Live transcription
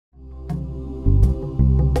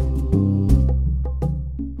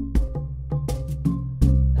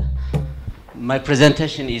My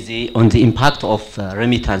presentation is on the impact of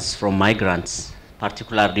remittance from migrants,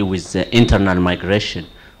 particularly with internal migration,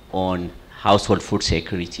 on household food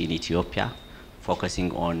security in Ethiopia, focusing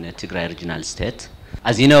on Tigray regional state.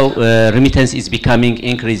 As you know, remittance is becoming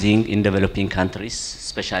increasing in developing countries,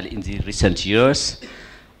 especially in the recent years.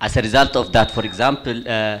 As a result of that, for example,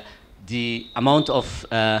 the amount of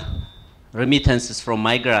remittances from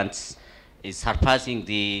migrants is surpassing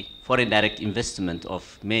the foreign direct investment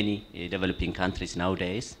of many developing countries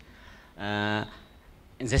nowadays.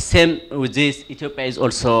 In the same with this, Ethiopia is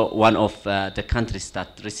also one of the countries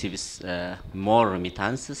that receives more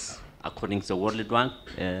remittances. According to the World Bank,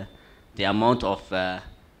 the amount of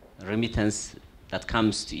remittance that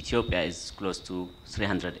comes to Ethiopia is close to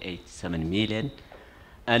 387 million.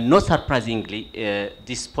 And not surprisingly,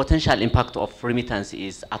 this potential impact of remittance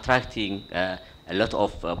is attracting a lot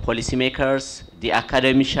of policymakers, the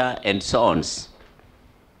academia, and so on.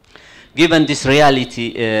 Given this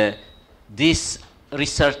reality, this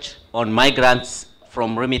research on migrants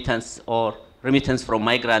from remittance or remittance from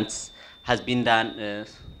migrants has been done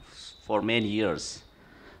for many years.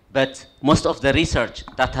 But most of the research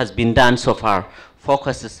that has been done so far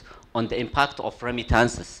focuses on the impact of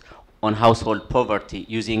remittances on household poverty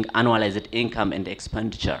using annualized income and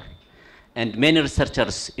expenditure. And many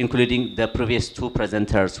researchers, including the previous two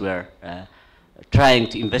presenters, were trying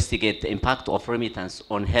to investigate the impact of remittance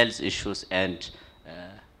on health issues and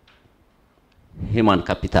human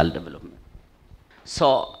capital development.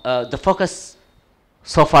 So the focus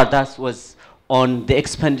so far that was on the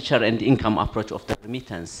expenditure and income approach of the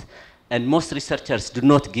remittance. And most researchers do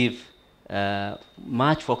not give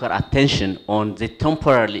much focal attention on the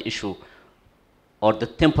temporary issue or the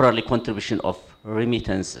temporary contribution of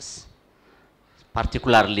remittances,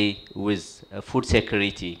 particularly with food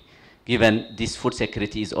security, given this food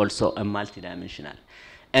security is also a multidimensional.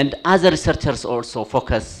 And other researchers also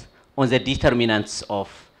focus on the determinants of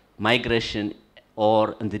migration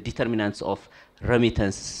or on the determinants of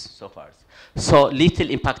remittances so far. So little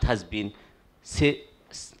impact has been,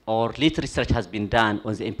 or little research has been done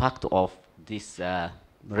on the impact of this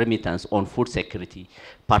remittance on food security,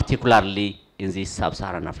 particularly in these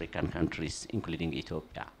sub-Saharan African countries, including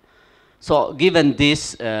Ethiopia. So given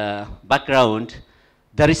this background,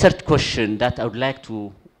 the research question that I would like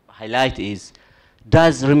to highlight is,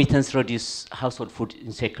 does remittance reduce household food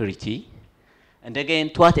insecurity? And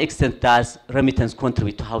again, to what extent does remittance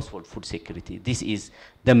contribute to household food security? This is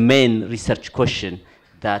the main research question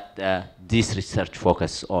that this research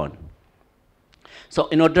focuses on. So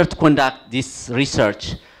in order to conduct this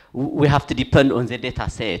research, we have to depend on the data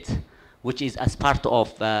set, which is as part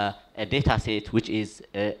of a data set which is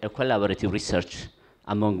a collaborative research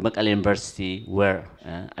among Mekelle University, where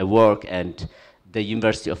I work, and the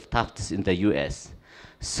University of Tufts in the US.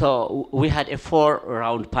 So we had a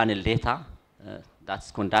 4-round panel data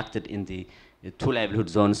that's conducted in the 2 livelihood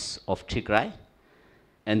zones of Tigray.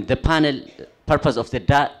 And the purpose of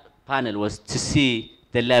the panel was to see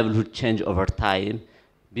the livelihood change over time,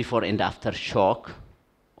 before and after shock,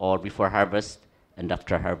 or before harvest and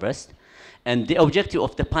after harvest. And the objective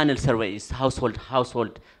of the panel survey is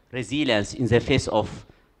household resilience in the face of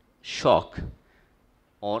shock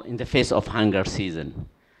or in the face of hunger season.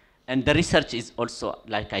 And the research is also,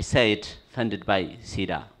 like I said, funded by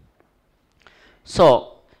SIDA.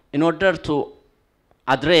 So in order to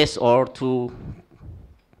address or to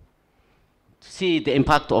see the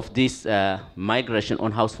impact of this migration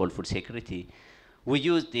on household food security, we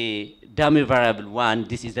use the dummy variable 1.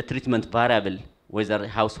 This is the treatment variable, whether a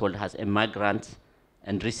household has a migrant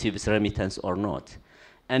and receives remittance or not.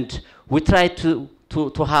 And we try to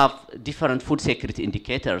have different food security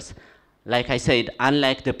indicators. Like I said,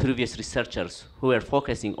 unlike the previous researchers who were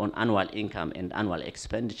focusing on annual income and annual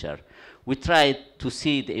expenditure, we tried to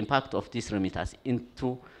see the impact of this remittance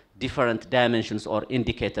into different dimensions or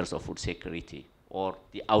indicators of food security, or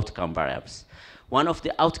the outcome variables. One of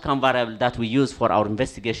the outcome variables that we use for our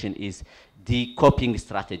investigation is the coping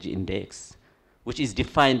strategy index, which is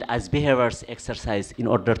defined as behaviors exercised in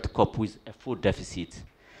order to cope with a food deficit.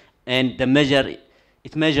 And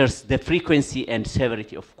it measures the frequency and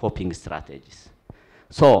severity of coping strategies.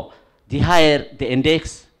 So the higher the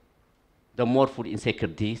index, the more food insecure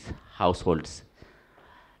these households.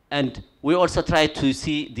 And we also try to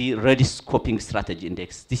see the reduced coping strategy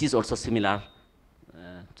index. This is also similar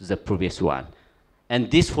to the previous one.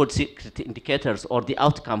 And these food security indicators, or the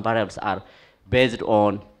outcome variables, are based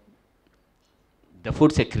on the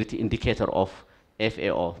food security indicator of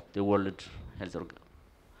FAO, the World Health Organization.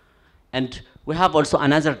 And we have also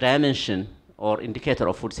another dimension or indicator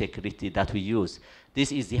of food security that we use.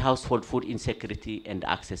 This is the household food insecurity and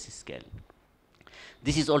access scale.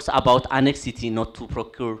 This is also about annexity not to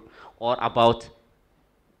procure, or about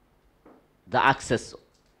the access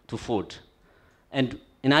to food. And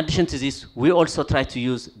in addition to this, we also try to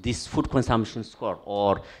use this food consumption score,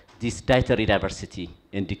 or this dietary diversity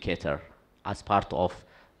indicator, as part of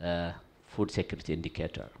food security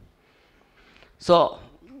indicator. So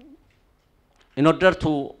in order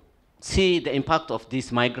to see the impact of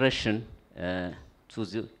this migration to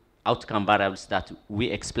the outcome variables that we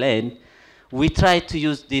explained, we try to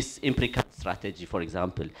use this empirical strategy, for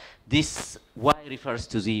example. This Y refers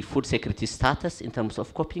to the food security status in terms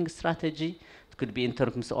of coping strategy. It could be in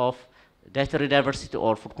terms of dietary diversity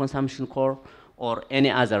or food consumption score, or any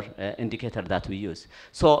other indicator that we use.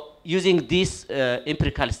 So using this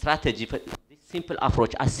empirical strategy, this simple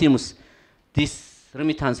approach assumes this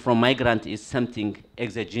remittance from migrant is something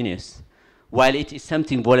exogenous, while it is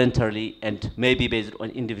something voluntarily and maybe based on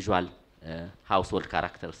individual household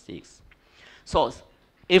characteristics. So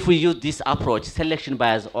if we use this approach, selection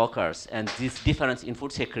bias occurs, and this difference in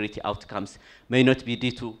food security outcomes may not be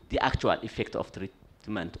due to the actual effect of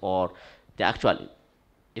treatment or the actual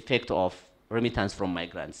effect of remittance from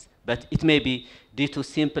migrants, but it may be due to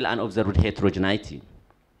simple unobserved heterogeneity.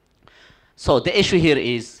 So the issue here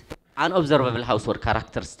is unobservable household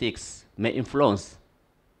characteristics may influence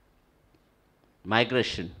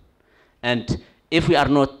migration, and if we are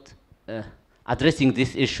not addressing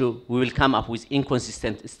this issue, we will come up with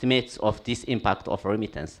inconsistent estimates of this impact of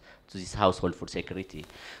remittance to this household food security.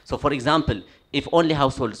 So for example, if only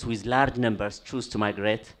households with large numbers choose to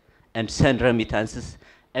migrate and send remittances,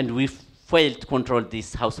 and we fail to control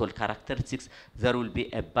these household characteristics, there will be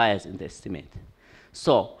a bias in the estimate.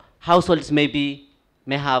 So households may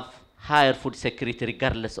have higher food security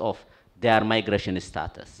regardless of their migration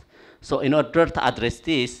status. So in order to address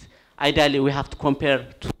this, ideally we have to compare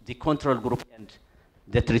to the control group and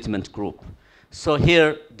the treatment group. So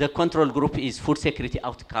here the control group is food security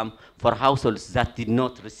outcome for households that did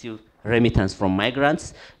not receive remittance from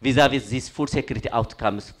migrants, vis-a-vis these food security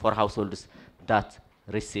outcomes for households that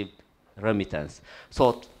received remittance.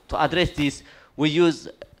 So to address this, we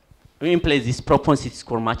employ this propensity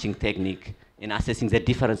score matching technique in assessing the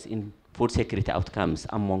difference in food security outcomes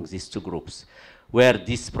among these two groups, where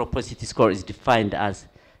this propensity score is defined as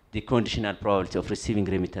the conditional probability of receiving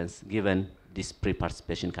remittance given these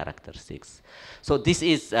pre-participation characteristics. So this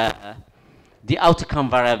is the outcome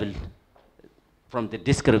variable from the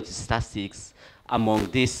descriptive statistics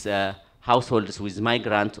among these households with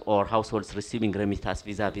migrant or households receiving remittance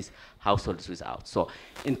vis-a-vis households without. So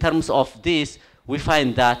in terms of this, we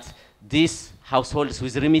find that these households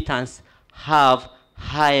with remittance have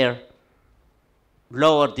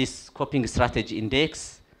lower this coping strategy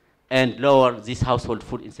index and lower this household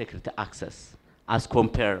food insecurity access as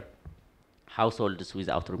compared households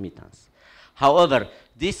without remittance. However,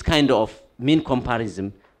 this kind of mean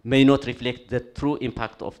comparison may not reflect the true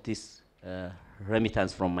impact of this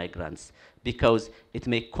remittance from migrants, because it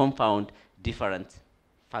may confound different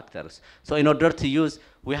factors. So in order to use,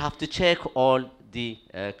 we have to check all the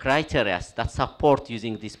criteria that support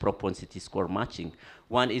using this propensity score matching.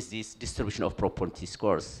 One is this distribution of propensity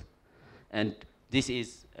scores. And this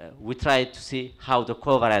is, we try to see how the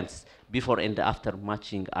covariants before and after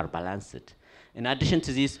matching are balanced. In addition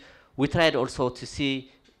to this, we tried also to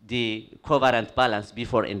see the covariant balance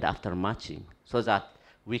before and after matching, so that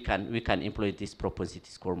we can employ this propensity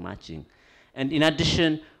score matching. And in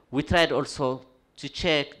addition, we tried also to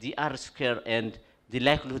check the R-square and the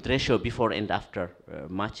likelihood ratio before and after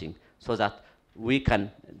matching, so that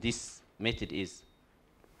this method is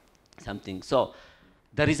something. So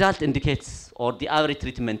the result indicates, or the average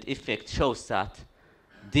treatment effect shows that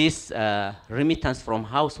this remittance from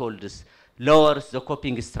households lowers the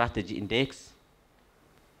coping strategy index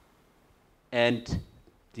and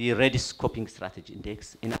the reduced coping strategy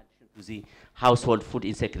index in addition to the household food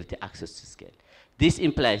insecurity access scale. This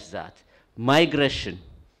implies that migration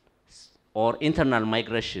or internal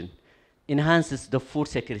migration enhances the food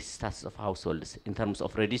security status of households in terms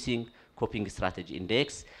of reducing coping strategy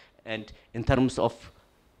index and in terms of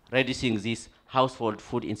reducing this household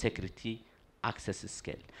food insecurity access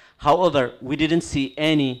scale. However, we didn't see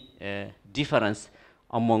any difference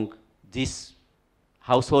among these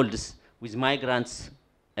households with migrants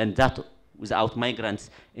and that without migrants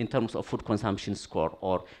in terms of food consumption score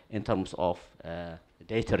or in terms of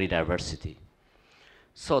dietary diversity.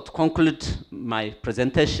 So to conclude my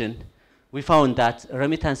presentation, we found that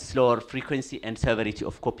remittance lower frequency and severity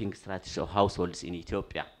of coping strategy of households in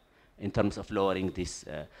Ethiopia in terms of lowering this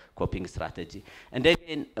coping strategy. And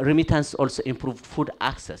again, remittance also improved food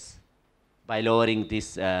access by lowering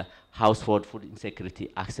this household food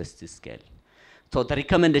insecurity access to scale. So the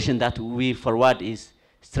recommendation that we forward is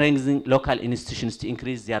strengthening local institutions to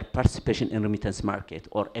increase their participation in remittance market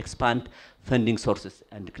or expand funding sources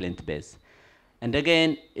and client base. And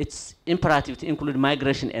again, it's imperative to include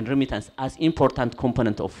migration and remittance as important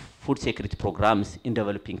component of food security programs in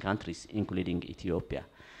developing countries, including Ethiopia.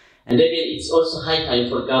 And again, it's also high time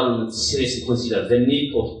for government to seriously consider the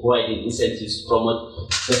need of providing incentives to promote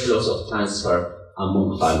the flows of transfer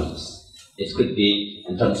among families. It could be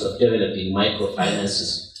in terms of developing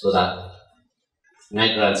microfinances so that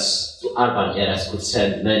migrants to urban areas could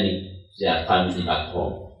send money to their family back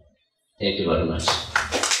home. Thank you very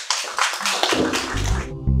much.